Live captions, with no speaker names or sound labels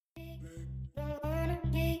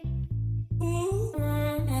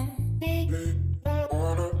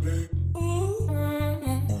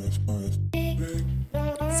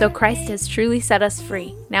So Christ has truly set us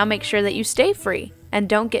free. Now make sure that you stay free and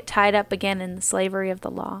don't get tied up again in the slavery of the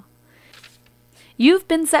law. You've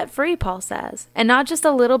been set free, Paul says, and not just a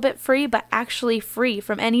little bit free, but actually free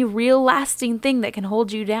from any real lasting thing that can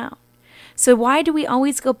hold you down. So why do we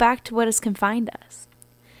always go back to what has confined us?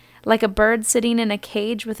 Like a bird sitting in a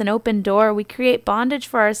cage with an open door, we create bondage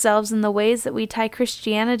for ourselves in the ways that we tie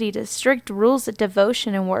Christianity to strict rules of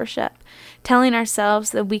devotion and worship, telling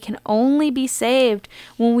ourselves that we can only be saved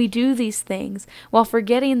when we do these things, while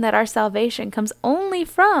forgetting that our salvation comes only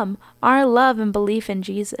from our love and belief in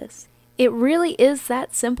Jesus. It really is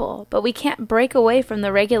that simple, but we can't break away from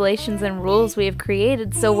the regulations and rules we have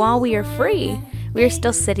created, so while we are free, we are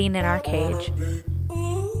still sitting in our cage.